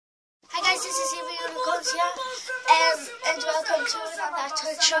girls, yeah, and welcome to another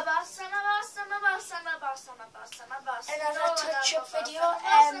touch-up video.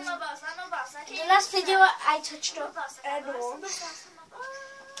 In the last video I touched up a gnome.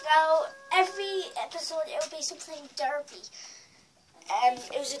 Now every episode it will be something derpy.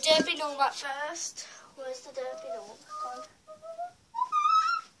 It was a derpy gnome at first. Where's the derpy gnome gone?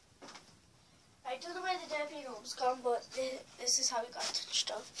 I don't know where the derpy gnome's gone, but this is how he got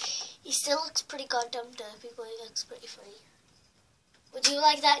touched up. He still looks pretty goddamn derpy, but he looks pretty funny. Would you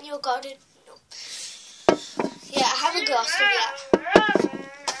like that in your garden? No. Yeah, I haven't glossed him yet.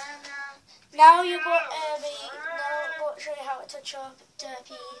 Now you're going to show you how to touch up a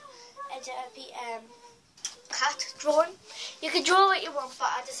derpy cat drawing. You can draw what you want, but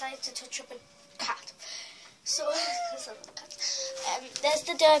I decided to touch up a cat. So, because I love cats. There's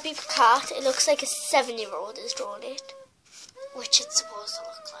the derpy cat. It looks like a 7-year-old has drawn it, which it's supposed to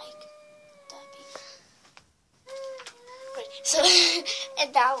look like. Derpy. Right. So,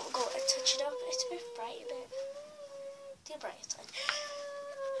 and now we're going to touch it up. It's a bit bright, isn't it? Too bright outside.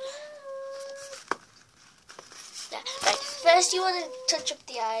 Yeah. Right. First, you want to touch up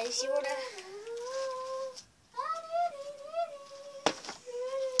the eyes. You want to.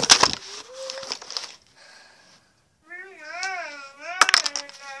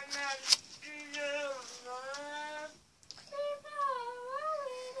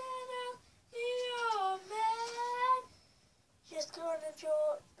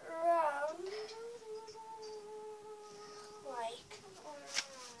 Draw around like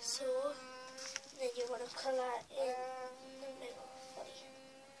so, then you want to colour in the middle.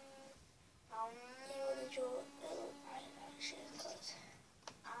 You want to draw a little eyelashes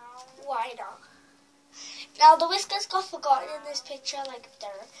wider. Now the whiskers got forgotten in this picture like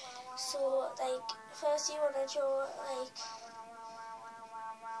there. So like first you want to draw like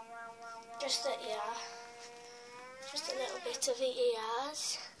just the ear. Just a little bit of the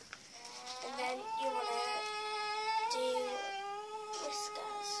ears, and then you want to do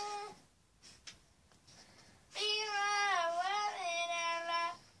whiskers.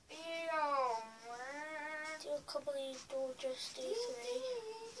 Do a couple of, don't just do 3.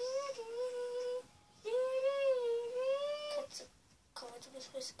 Cut covered with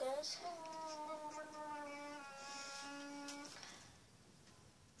whiskers.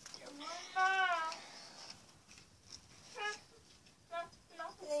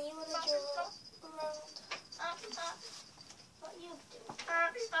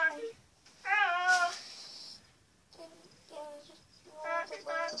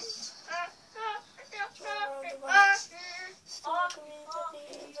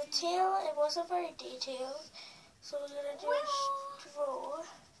 The tail, it wasn't very detailed, so we're going to just draw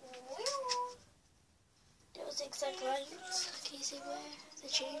those exact lines. Can you see where they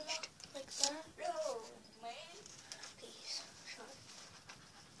changed? Like that. Please, shut.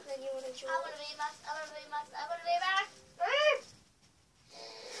 And then you want to draw.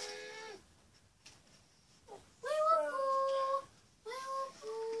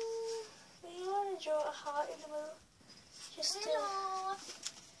 Draw a heart in the middle, just to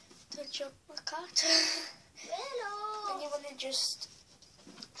touch up the cat. And you want to just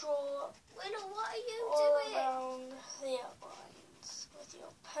draw all around the outlines with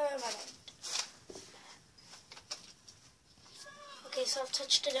your permanent. Okay, so I've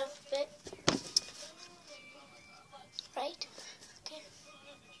touched it up a bit. Right? Okay.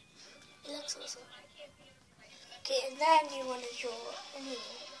 It looks awesome. Okay, and then you want to draw a new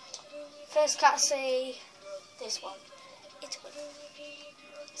one. First cat, say this one. It's good.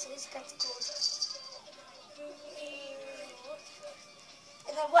 So this cat's good.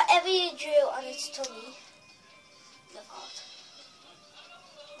 And then whatever you drew on its tummy, the part.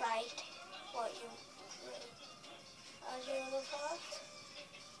 Right. What you drew. I drew the part.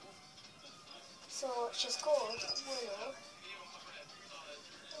 So she's called Willow.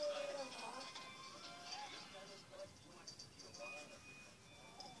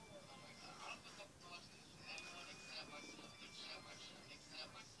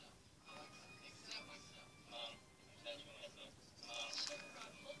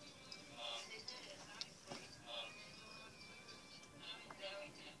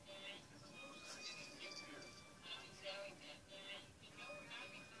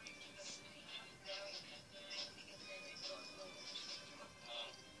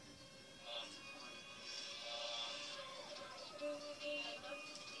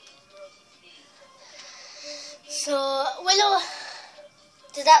 So, Willow,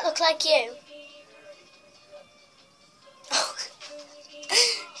 does that look like you? Oh,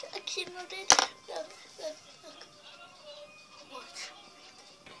 she nodded. Look.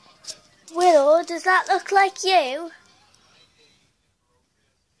 Willow, So does that look like you?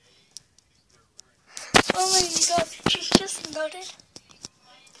 Oh my god, she's just nodded.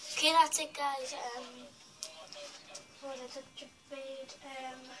 Okay, that's it guys. What I such a bit.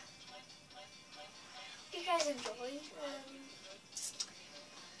 You guys enjoy.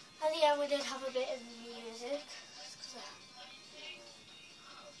 At the end we did have a bit of music.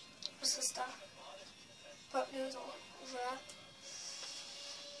 What's the stuff? Pop news over there.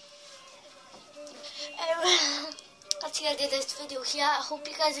 That's the end of this video here. I hope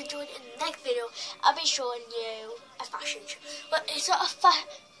you guys enjoyed it. In the next video, I'll be showing you a fashion show. But it's not a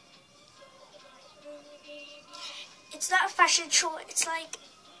it's not a fashion show. It's like,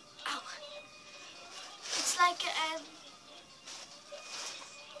 ow. It's like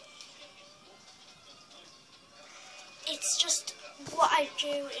it's just what I do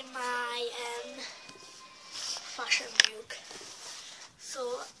in my fashion book.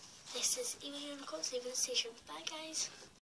 So this is Even Unicorns leaving the station. Bye guys.